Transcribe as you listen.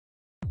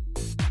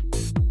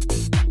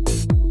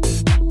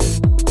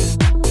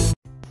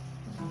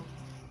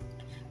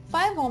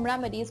5 home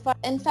remedies for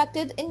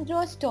infected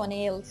ingrown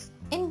toenails.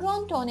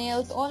 Ingrown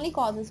toenails only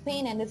causes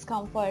pain and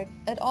discomfort.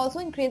 It also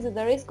increases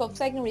the risk of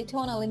secondary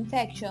toenail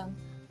infection.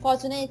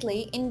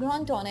 Fortunately,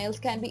 ingrown toenails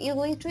can be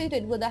easily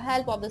treated with the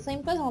help of the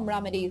simple home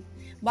remedies.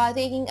 By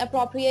taking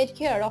appropriate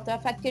care of the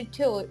affected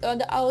toe in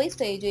the early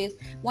stages,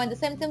 when the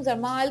symptoms are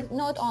mild,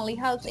 not only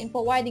helps in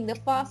providing the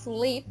fast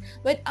relief,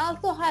 but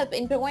also help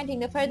in preventing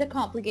the further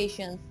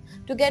complications.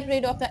 To get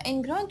rid of the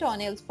ingrown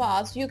toenails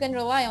fast, you can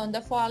rely on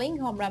the following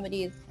home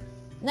remedies.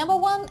 Number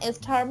 1 is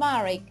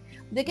turmeric.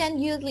 They can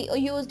usually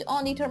used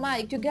only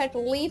turmeric to get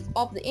relief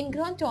of the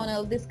ingrown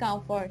toenail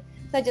discomfort,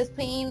 such as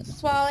pain,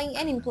 swelling,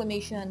 and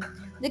inflammation.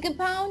 The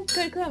compound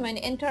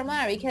curcumin in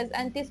turmeric has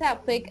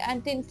antiseptic,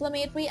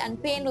 anti-inflammatory,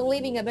 and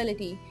pain-relieving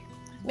ability.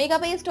 Make a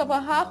paste of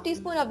a half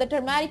teaspoon of the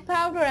turmeric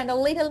powder and a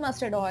little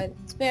mustard oil.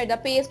 Smear the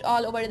paste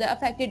all over the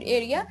affected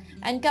area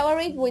and cover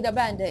it with a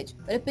bandage.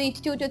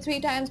 Repeat 2 to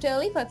 3 times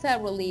daily for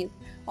several days.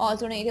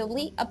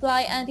 Alternatively,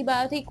 apply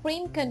antibiotic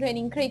cream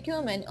containing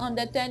curcumin on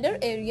the tender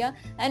area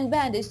and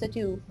bandage the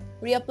tube.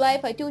 Reapply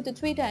for 2 to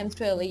 3 times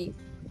daily.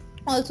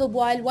 Also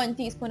boil 1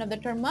 teaspoon of the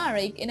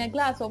turmeric in a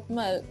glass of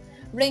milk.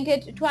 Drink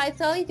it twice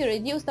daily to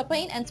reduce the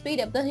pain and speed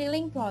up the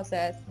healing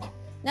process.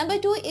 Number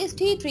 2 is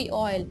tea tree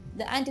oil.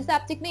 The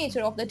antiseptic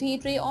nature of the tea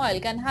tree oil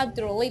can help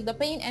to relieve the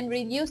pain and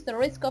reduce the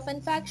risk of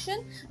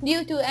infection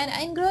due to an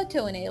ingrown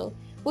toenail.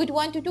 Put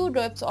 1 to 2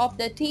 drops of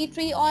the tea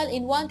tree oil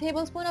in 1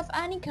 tablespoon of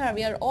any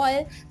carrier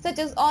oil such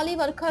as olive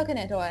or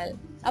coconut oil.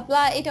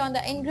 Apply it on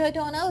the ingrown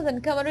toenails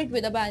and cover it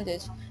with a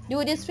bandage.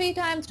 Do this 3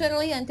 times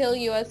daily until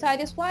you are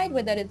satisfied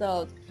with the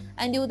results.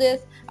 And do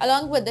this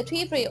along with the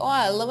tea tree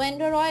oil,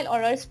 lavender oil,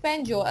 or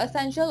arpeggio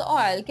essential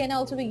oil can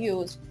also be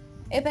used.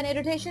 If an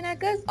irritation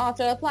occurs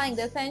after applying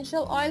the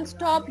essential oil,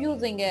 stop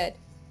using it.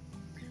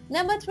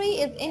 Number 3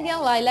 is Indian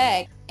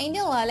lilac.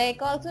 Indian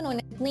lilac, also known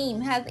as neem,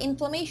 has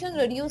inflammation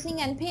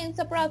reducing and pain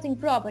suppressing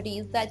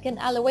properties that can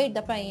alleviate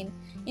the pain,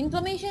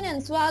 inflammation,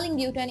 and swelling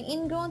due to an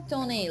ingrown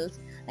toenails.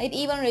 It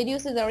even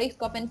reduces the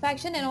risk of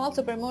infection and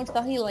also promotes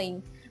the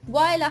healing.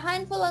 Boil a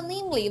handful of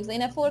neem leaves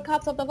in 4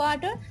 cups of the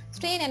water,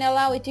 strain and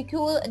allow it to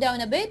cool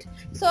down a bit.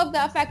 Soak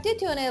the affected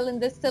toenail in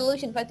this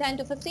solution for 10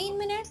 to 15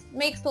 minutes.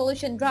 Make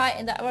solution dry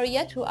in the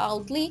area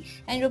throughoutly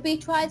and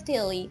repeat twice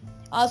daily.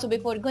 Also,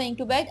 before going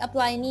to bed,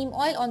 apply neem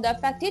oil on the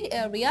affected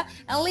area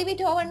and leave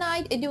it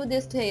overnight. Do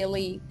this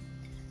daily.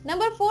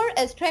 Number 4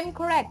 is trim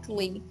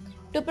correctly.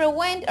 To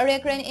prevent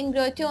recurrent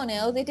ingrown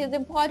toenails, it is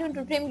important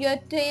to trim your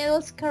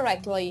nails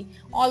correctly.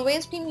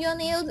 Always trim your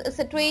nails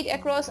straight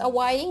across,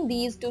 avoiding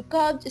these two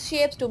curved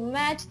shapes to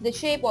match the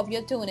shape of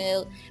your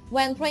toenail.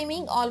 When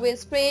trimming, always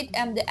straight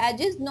the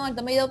edges, not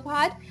the middle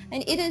part,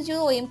 and it is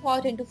usually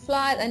important to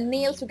file the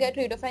nails to get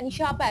rid of any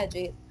sharp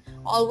edges.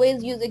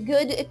 Always use a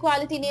good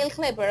quality nail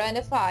clipper and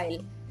a file.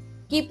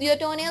 Keep your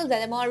toenails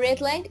at a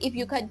moderate length. If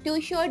you cut too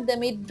short, they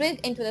may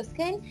drift into the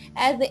skin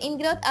as the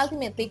ingrowth,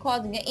 ultimately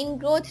causing an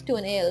ingrowth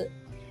toenail.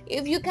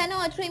 If you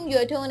cannot trim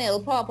your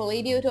toenail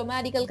properly due to a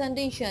medical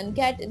condition,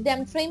 get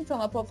them trimmed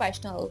from a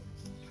professional.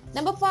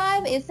 Number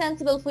 5 is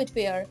sensible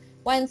footwear.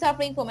 When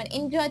suffering from an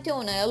ingrown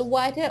toenail,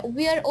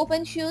 wear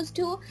open shoes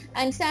too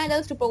and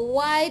sandals to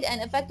provide an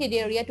affected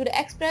area to the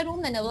extra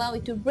room and allow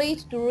it to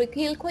breathe to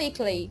heal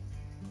quickly.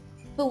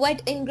 For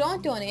wet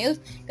ingrown toenails,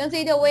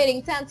 consider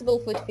wearing sensible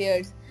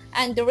footwears.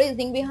 And the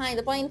reasoning behind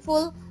the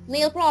painful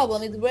nail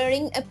problem is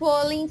wearing a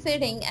poorly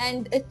fitting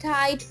and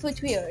tight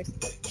footwear.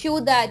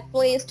 Shoes that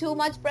place too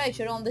much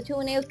pressure on the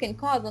toenails can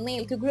cause the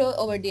nail to grow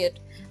over it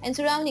and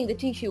surrounding the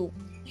tissue.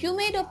 Shoes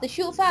made of the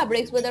shoe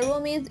fabrics with the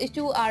Remedies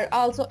too are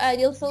also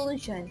ideal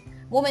solution.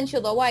 Women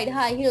should avoid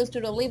high heels to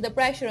relieve the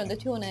pressure on the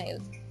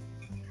toenails.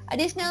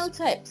 Additional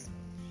tips.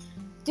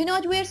 Do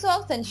not wear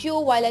socks and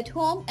shoes while at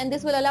home, and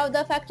this will allow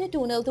the affected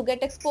toenail to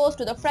get exposed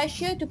to the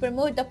fresh air to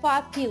promote the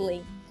fast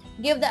healing.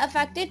 Give the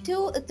affected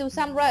toe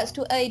some rest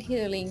to aid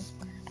healing.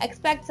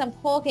 Expect some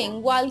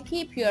poking while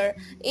keep your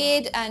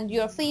head and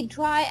your feet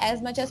dry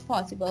as much as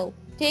possible.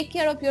 Take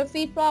care of your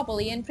feet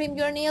properly and trim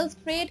your nails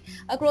straight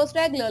across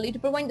regularly to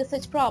prevent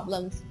such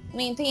problems.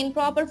 Maintain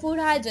proper foot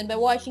hygiene by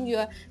washing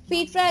your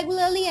feet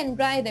regularly and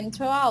dry them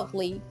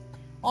throughoutly.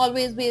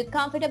 Always wear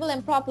comfortable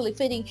and properly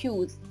fitting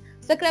shoes.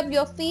 Scrub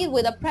your feet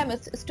with a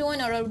pumice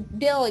stone on a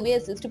daily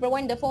basis to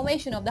prevent the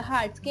formation of the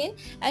hard skin,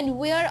 and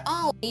wear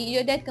only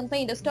your dead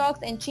contained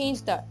stocks and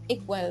change the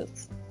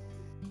equals.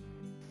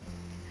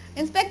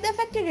 Inspect the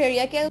affected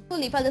area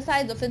carefully for the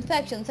signs of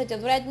infection such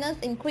as redness,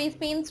 increased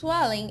pain,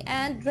 swelling,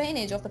 and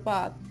drainage of the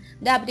path.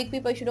 Diabetic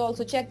people should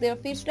also check their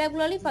feet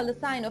regularly for the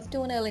sign of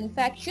toenail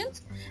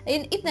infections.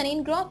 If an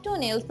ingrown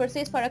toenails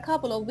persist for a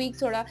couple of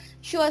weeks or a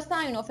sure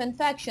sign of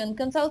infection,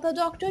 consult a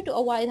doctor to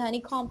avoid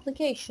any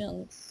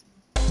complications.